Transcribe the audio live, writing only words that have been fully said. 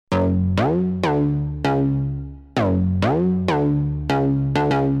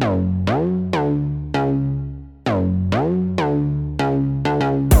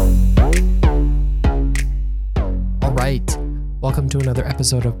another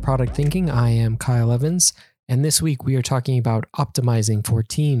episode of Product Thinking. I am Kyle Evans, and this week we are talking about optimizing for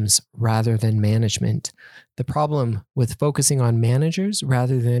teams rather than management. The problem with focusing on managers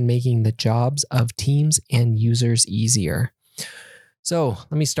rather than making the jobs of teams and users easier. So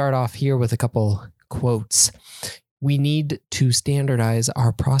let me start off here with a couple quotes. We need to standardize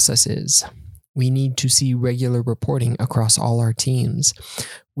our processes. We need to see regular reporting across all our teams.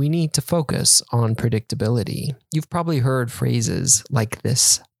 We need to focus on predictability. You've probably heard phrases like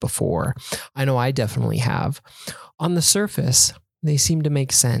this before. I know I definitely have. On the surface, they seem to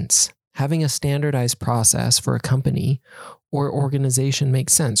make sense. Having a standardized process for a company or organization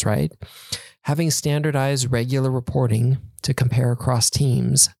makes sense, right? Having standardized regular reporting to compare across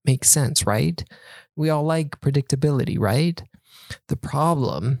teams makes sense, right? We all like predictability, right? The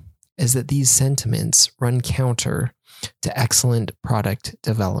problem is that these sentiments run counter to excellent product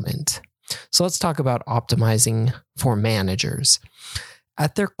development. So let's talk about optimizing for managers.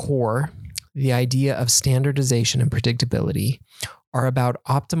 At their core, the idea of standardization and predictability are about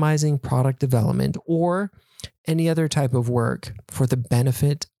optimizing product development or any other type of work for the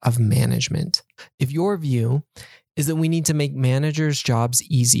benefit of management. If your view is that we need to make managers' jobs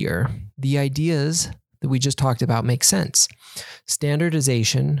easier, the ideas that we just talked about make sense.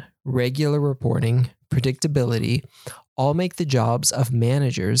 Standardization, regular reporting, predictability all make the jobs of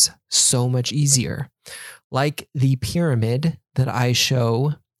managers so much easier. Like the pyramid that I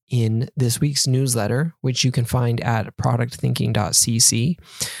show in this week's newsletter, which you can find at productthinking.cc,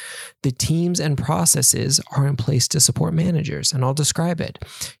 the teams and processes are in place to support managers, and I'll describe it.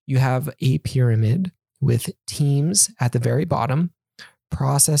 You have a pyramid with teams at the very bottom,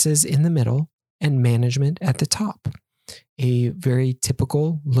 processes in the middle, and management at the top. A very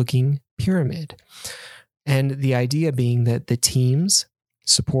typical looking pyramid. And the idea being that the teams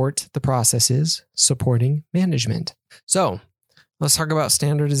support the processes supporting management. So let's talk about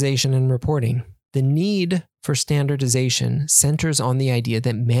standardization and reporting. The need for standardization centers on the idea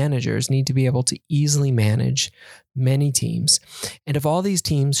that managers need to be able to easily manage many teams. And if all these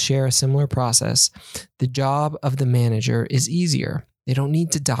teams share a similar process, the job of the manager is easier. They don't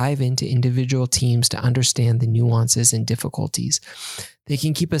need to dive into individual teams to understand the nuances and difficulties. They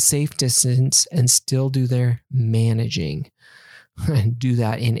can keep a safe distance and still do their managing. And do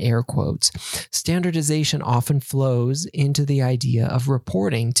that in air quotes. Standardization often flows into the idea of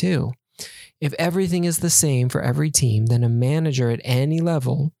reporting too. If everything is the same for every team, then a manager at any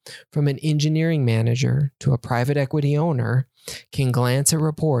level, from an engineering manager to a private equity owner, can glance at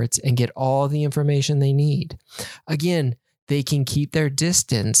reports and get all the information they need. Again, they can keep their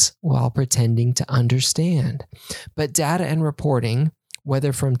distance while pretending to understand. But data and reporting,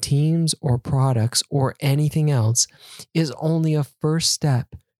 whether from teams or products or anything else, is only a first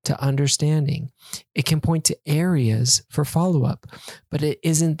step to understanding. It can point to areas for follow-up, but it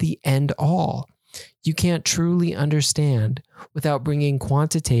isn't the end all. You can't truly understand without bringing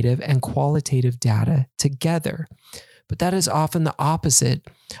quantitative and qualitative data together. But that is often the opposite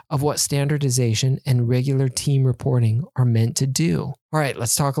of what standardization and regular team reporting are meant to do. All right,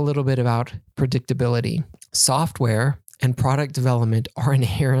 let's talk a little bit about predictability. Software and product development are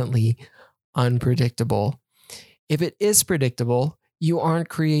inherently unpredictable. If it is predictable, you aren't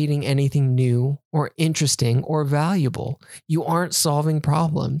creating anything new or interesting or valuable. You aren't solving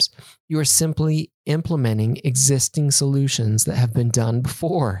problems. You are simply implementing existing solutions that have been done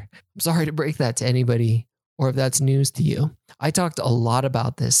before. I'm sorry to break that to anybody, or if that's news to you. I talked a lot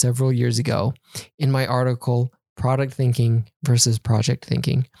about this several years ago in my article, Product Thinking versus Project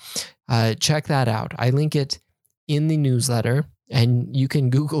Thinking. Check that out. I link it in the newsletter, and you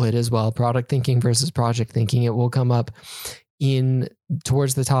can Google it as well, Product Thinking versus Project Thinking. It will come up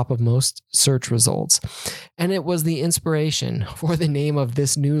towards the top of most search results. And it was the inspiration for the name of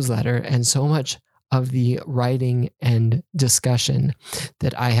this newsletter and so much of the writing and discussion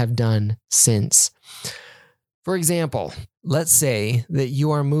that I have done since. For example, let's say that you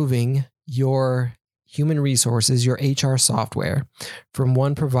are moving your human resources, your HR software, from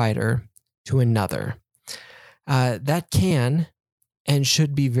one provider to another. That can and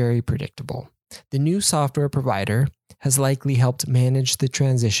should be very predictable. The new software provider has likely helped manage the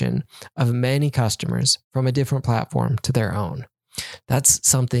transition of many customers from a different platform to their own. That's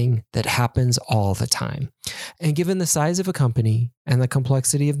something that happens all the time. And given the size of a company and the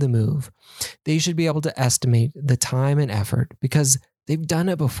complexity of the move, they should be able to estimate the time and effort because they've done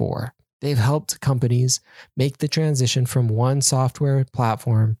it before. They've helped companies make the transition from one software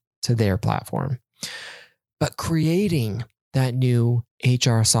platform to their platform. But creating that new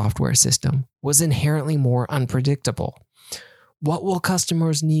HR software system was inherently more unpredictable. What will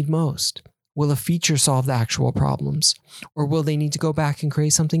customers need most? Will a feature solve the actual problems? Or will they need to go back and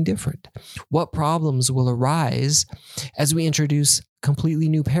create something different? What problems will arise as we introduce completely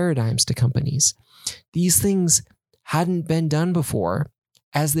new paradigms to companies? These things hadn't been done before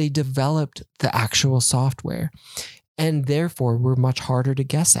as they developed the actual software, and therefore were much harder to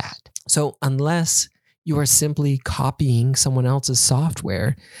guess at. So unless you are simply copying someone else's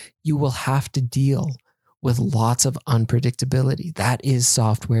software, you will have to deal with lots of unpredictability. That is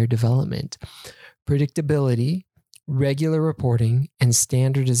software development. Predictability, regular reporting, and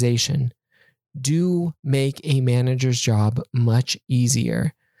standardization do make a manager's job much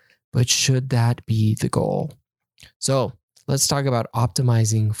easier, but should that be the goal? So let's talk about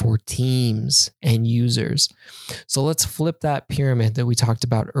optimizing for teams and users. So let's flip that pyramid that we talked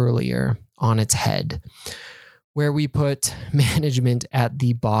about earlier on its head, where we put management at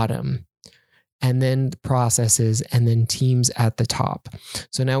the bottom, and then processes, and then teams at the top.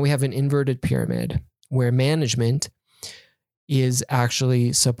 So now we have an inverted pyramid where management is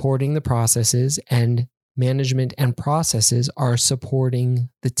actually supporting the processes, and management and processes are supporting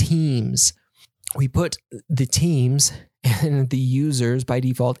the teams. We put the teams and the users by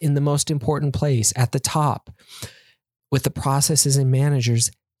default in the most important place at the top, with the processes and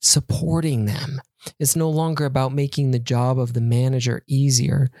managers supporting them. It's no longer about making the job of the manager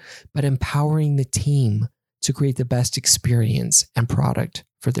easier, but empowering the team to create the best experience and product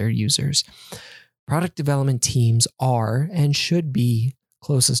for their users. Product development teams are and should be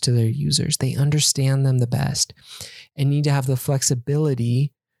closest to their users. They understand them the best and need to have the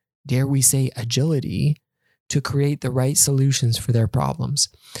flexibility, dare we say agility, to create the right solutions for their problems.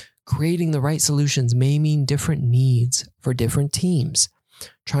 Creating the right solutions may mean different needs for different teams.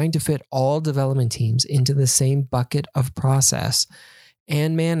 Trying to fit all development teams into the same bucket of process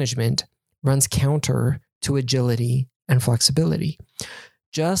and management runs counter to agility and flexibility.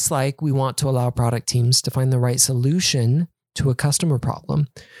 Just like we want to allow product teams to find the right solution to a customer problem,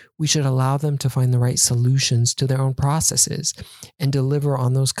 we should allow them to find the right solutions to their own processes and deliver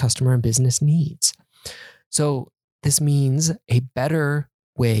on those customer and business needs. So this means a better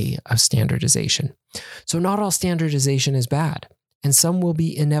way of standardization. So not all standardization is bad, and some will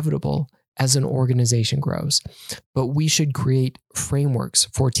be inevitable as an organization grows. But we should create frameworks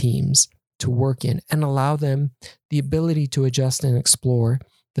for teams to work in and allow them the ability to adjust and explore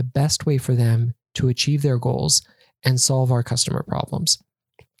the best way for them to achieve their goals and solve our customer problems.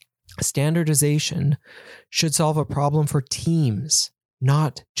 Standardization should solve a problem for teams,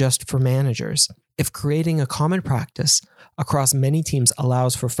 not just for managers. If creating a common practice across many teams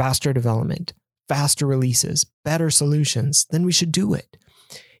allows for faster development, faster releases, better solutions, then we should do it.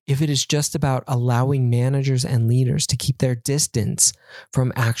 If it is just about allowing managers and leaders to keep their distance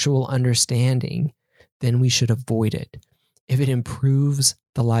from actual understanding, then we should avoid it. If it improves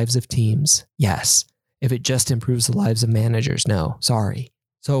the lives of teams, yes. If it just improves the lives of managers, no, sorry.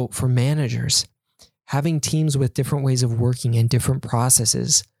 So for managers, having teams with different ways of working and different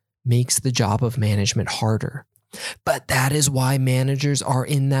processes makes the job of management harder. But that is why managers are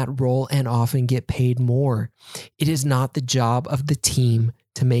in that role and often get paid more. It is not the job of the team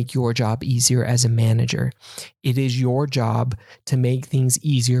to make your job easier as a manager. It is your job to make things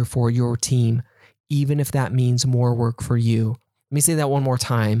easier for your team, even if that means more work for you. Let me say that one more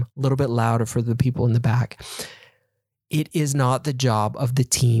time, a little bit louder for the people in the back. It is not the job of the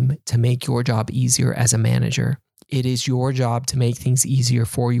team to make your job easier as a manager. It is your job to make things easier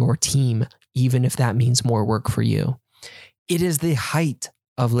for your team, even if that means more work for you. It is the height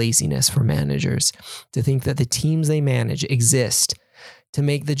of laziness for managers to think that the teams they manage exist to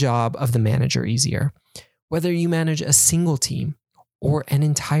make the job of the manager easier. Whether you manage a single team or an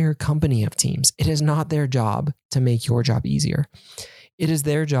entire company of teams, it is not their job to make your job easier. It is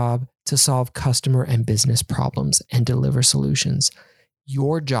their job to solve customer and business problems and deliver solutions.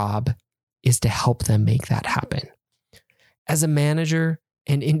 Your job is to help them make that happen. As a manager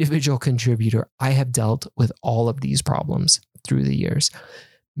and individual contributor, I have dealt with all of these problems through the years.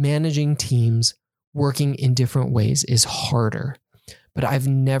 Managing teams working in different ways is harder, but I've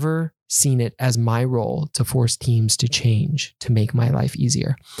never seen it as my role to force teams to change to make my life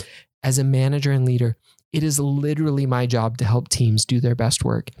easier. As a manager and leader, it is literally my job to help teams do their best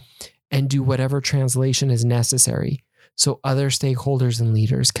work and do whatever translation is necessary so other stakeholders and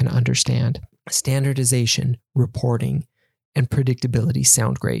leaders can understand. Standardization, reporting, and predictability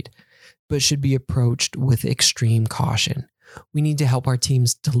sound great, but should be approached with extreme caution. We need to help our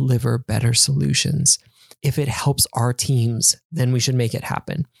teams deliver better solutions. If it helps our teams, then we should make it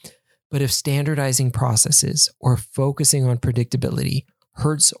happen. But if standardizing processes or focusing on predictability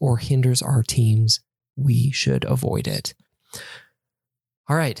hurts or hinders our teams, we should avoid it.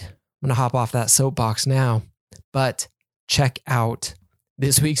 All right, I'm going to hop off that soapbox now, but check out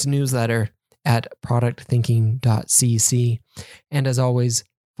this week's newsletter at productthinking.cc. And as always,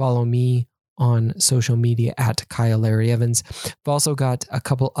 follow me on social media at Kyle Larry Evans. I've also got a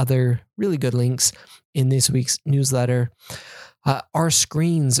couple other really good links in this week's newsletter. Are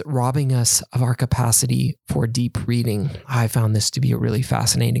screens robbing us of our capacity for deep reading? I found this to be a really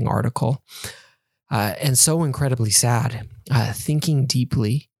fascinating article and so incredibly sad. Thinking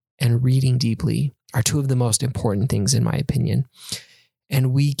deeply and reading deeply are two of the most important things, in my opinion.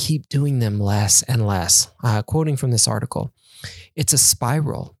 And we keep doing them less and less. Quoting from this article, it's a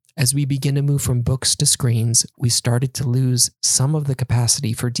spiral. As we begin to move from books to screens, we started to lose some of the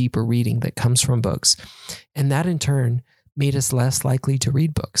capacity for deeper reading that comes from books. And that in turn made us less likely to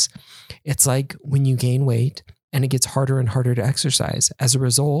read books. It's like when you gain weight and it gets harder and harder to exercise. As a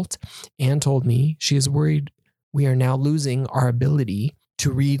result, Anne told me she is worried we are now losing our ability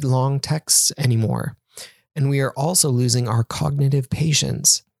to read long texts anymore. And we are also losing our cognitive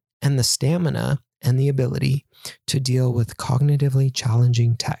patience and the stamina and the ability to deal with cognitively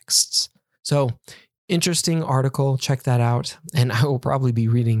challenging texts. So, interesting article. Check that out. And I will probably be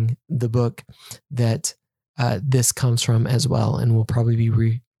reading the book that this comes from as well, and we'll probably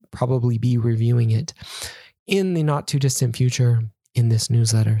be reviewing it in the not too distant future in this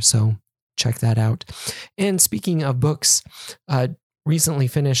newsletter. So check that out. And speaking of books, recently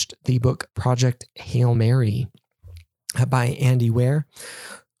finished the book Project Hail Mary by Andy Weir,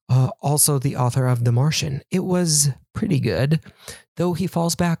 also the author of The Martian. It was pretty good, though he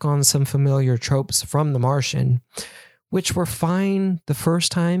falls back on some familiar tropes from The Martian, which were fine the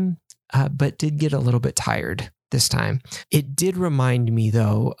first time, but did get a little bit tired this time. It did remind me,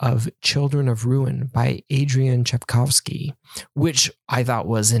 though, of Children of Ruin by Adrian Tchaikovsky, which I thought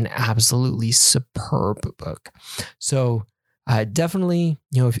was an absolutely superb book. So definitely,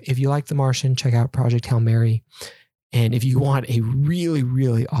 if you like The Martian, check out Project Hail Mary. And if you want a really,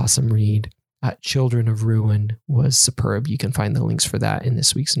 really awesome read, Children of Ruin was superb. You can find the links for that in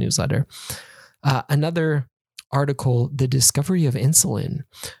this week's newsletter. Another article, The Discovery of Insulin,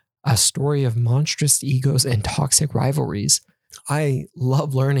 a story of monstrous egos and toxic rivalries. I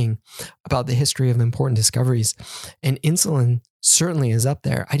love learning about the history of important discoveries, and insulin certainly is up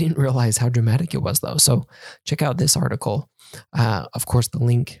there. I didn't realize how dramatic it was, though. So check out this article. Of course, the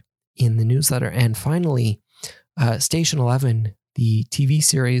link in the newsletter. And finally, Station 11, the TV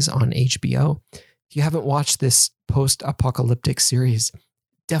series on HBO. If you haven't watched this post-apocalyptic series,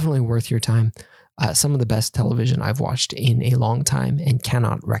 definitely worth your time. Some of the best television I've watched in a long time and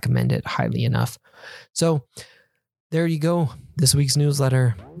cannot recommend it highly enough. So there you go. This week's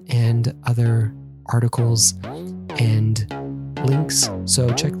newsletter and other articles and links.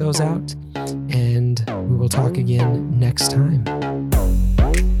 So check those out and we will talk again next time.